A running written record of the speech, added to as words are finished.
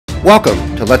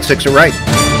Welcome to Let's Fix It Right.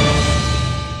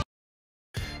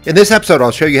 In this episode, I'll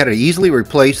show you how to easily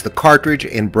replace the cartridge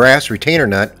and brass retainer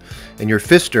nut in your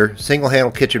Pfister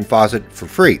single-handle kitchen faucet for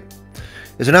free.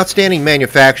 As an outstanding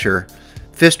manufacturer,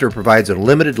 Pfister provides a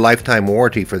limited lifetime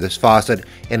warranty for this faucet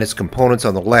and its components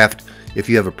on the left if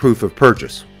you have a proof of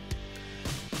purchase.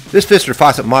 This Pfister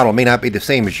faucet model may not be the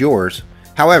same as yours.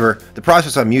 However, the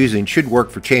process I'm using should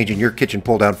work for changing your kitchen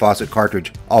pull-down faucet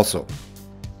cartridge also.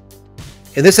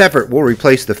 In this effort, we'll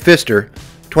replace the Pfister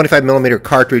 25mm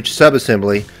cartridge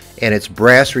subassembly and its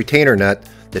brass retainer nut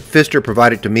that Pfister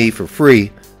provided to me for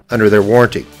free under their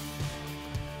warranty.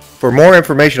 For more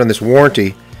information on this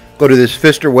warranty, go to this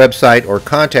Pfister website or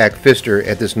contact Pfister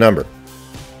at this number.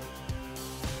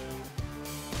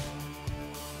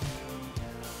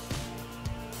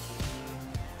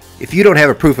 If you don't have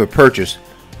a proof of purchase,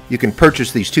 you can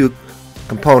purchase these two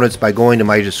components by going to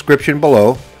my description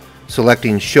below,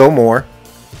 selecting Show More,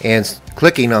 and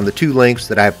clicking on the two links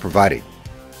that I have provided.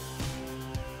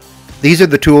 These are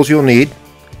the tools you'll need.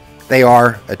 They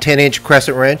are a 10-inch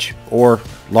crescent wrench or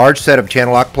large set of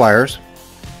channel lock pliers,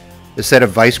 a set of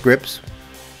vice grips,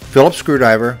 Phillips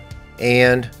screwdriver,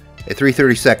 and a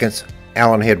 3/32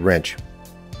 Allen head wrench.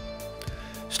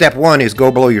 Step 1 is go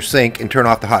below your sink and turn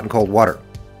off the hot and cold water.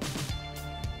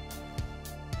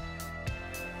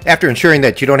 After ensuring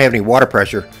that you don't have any water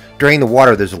pressure, drain the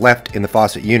water that's left in the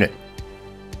faucet unit.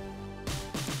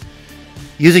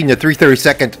 Using the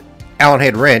 3/32 Allen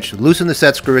head wrench, loosen the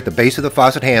set screw at the base of the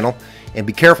faucet handle and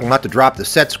be careful not to drop the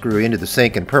set screw into the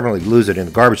sink and permanently lose it in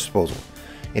the garbage disposal.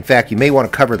 In fact, you may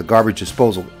want to cover the garbage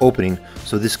disposal opening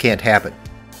so this can't happen.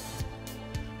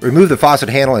 Remove the faucet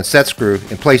handle and set screw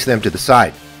and place them to the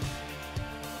side.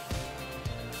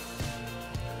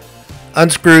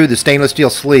 Unscrew the stainless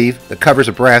steel sleeve that covers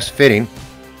a brass fitting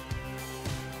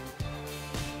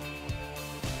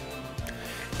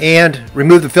and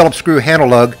remove the Phillips screw handle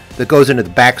lug that goes into the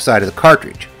back side of the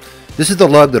cartridge. This is the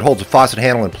lug that holds the faucet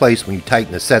handle in place when you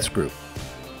tighten the set screw.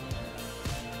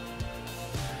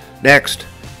 Next,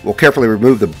 we'll carefully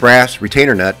remove the brass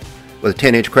retainer nut with a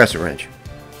 10-inch crescent wrench.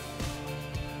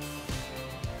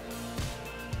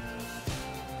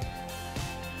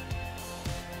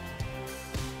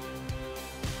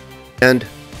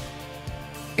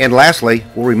 And lastly,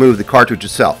 we'll remove the cartridge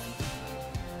itself.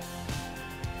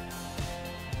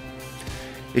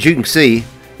 As you can see,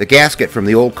 the gasket from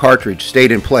the old cartridge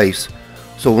stayed in place,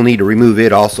 so we'll need to remove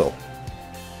it also.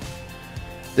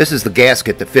 This is the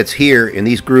gasket that fits here in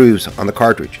these grooves on the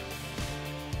cartridge.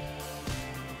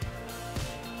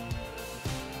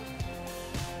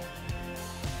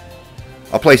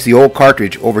 I'll place the old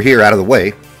cartridge over here out of the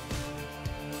way.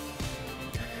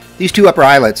 These two upper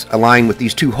eyelets align with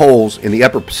these two holes in the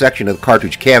upper section of the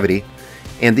cartridge cavity,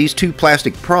 and these two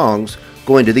plastic prongs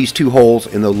go into these two holes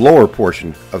in the lower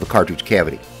portion of the cartridge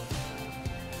cavity.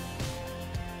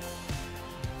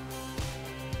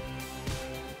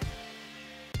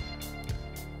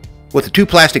 With the two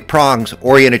plastic prongs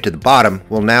oriented to the bottom,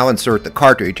 we'll now insert the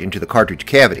cartridge into the cartridge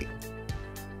cavity.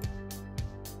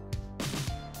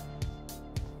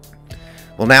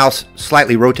 We'll now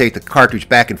slightly rotate the cartridge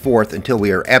back and forth until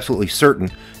we are absolutely certain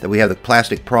that we have the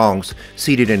plastic prongs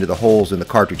seated into the holes in the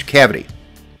cartridge cavity.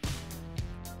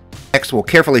 Next, we'll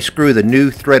carefully screw the new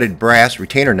threaded brass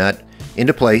retainer nut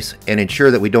into place and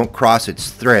ensure that we don't cross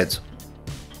its threads.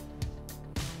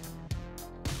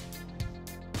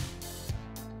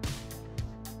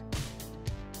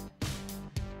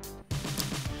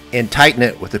 And tighten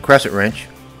it with the crescent wrench.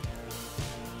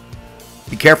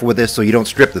 Be careful with this so you don't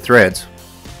strip the threads.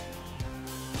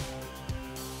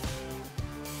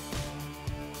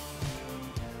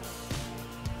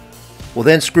 We'll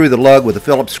then screw the lug with the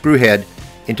Phillips screw head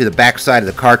into the back side of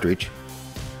the cartridge.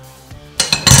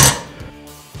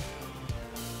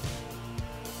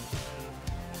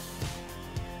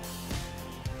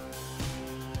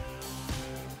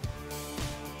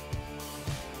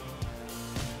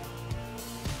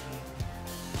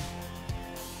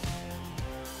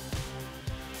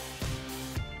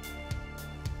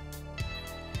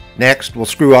 Next, we'll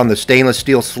screw on the stainless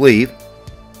steel sleeve.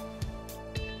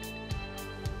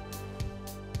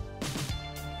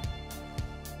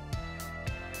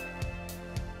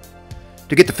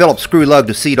 To get the Phillips screw lug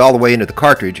to seat all the way into the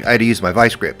cartridge, I had to use my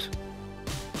vice grips.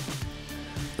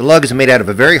 The lug is made out of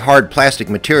a very hard plastic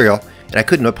material, and I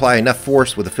couldn't apply enough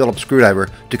force with a Phillips screwdriver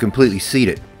to completely seat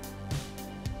it.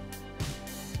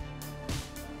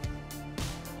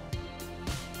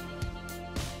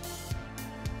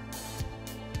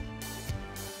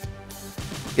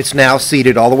 It's now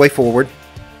seated all the way forward.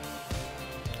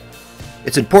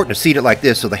 It's important to seat it like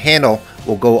this so the handle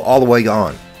will go all the way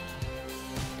on.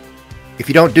 If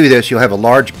you don't do this, you'll have a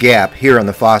large gap here on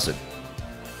the faucet.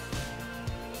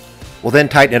 We'll then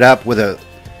tighten it up with a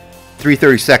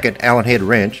 3/32 Allen head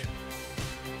wrench.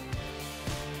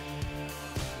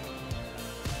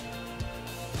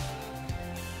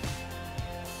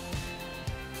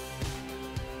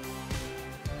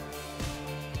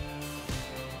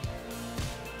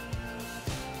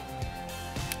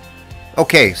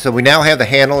 Okay, so we now have the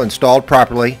handle installed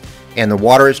properly and the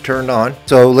water is turned on.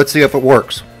 So let's see if it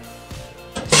works.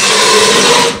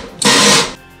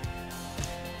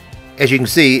 As you can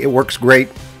see, it works great.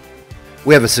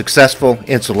 We have a successful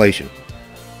installation.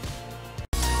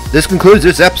 This concludes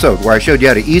this episode where I showed you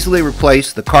how to easily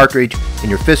replace the cartridge in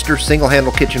your Pfister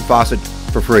single-handle kitchen faucet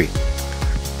for free.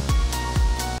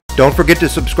 Don't forget to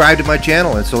subscribe to my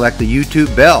channel and select the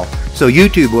YouTube bell so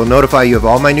YouTube will notify you of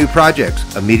all my new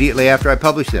projects immediately after I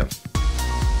publish them.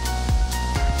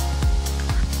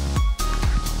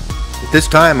 At this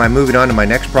time, I'm moving on to my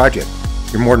next project.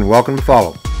 You're more than welcome to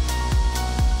follow.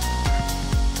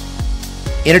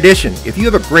 In addition, if you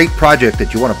have a great project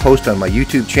that you want to post on my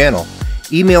YouTube channel,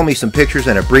 email me some pictures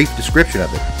and a brief description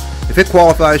of it. If it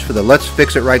qualifies for the Let's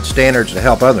Fix It Right standards to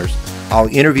help others,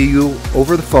 I'll interview you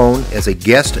over the phone as a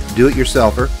guest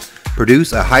do-it-yourselfer,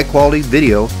 produce a high-quality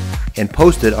video, and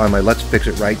post it on my Let's Fix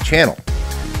It Right channel.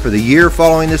 For the year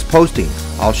following this posting,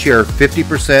 I'll share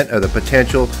 50% of the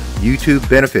potential YouTube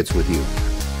benefits with you.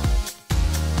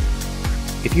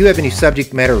 If you have any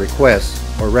subject matter requests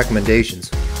or recommendations,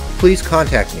 please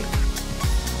contact me.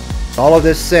 All of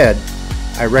this said,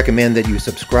 I recommend that you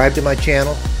subscribe to my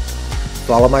channel,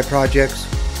 follow my projects,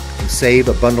 and save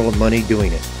a bundle of money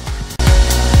doing it.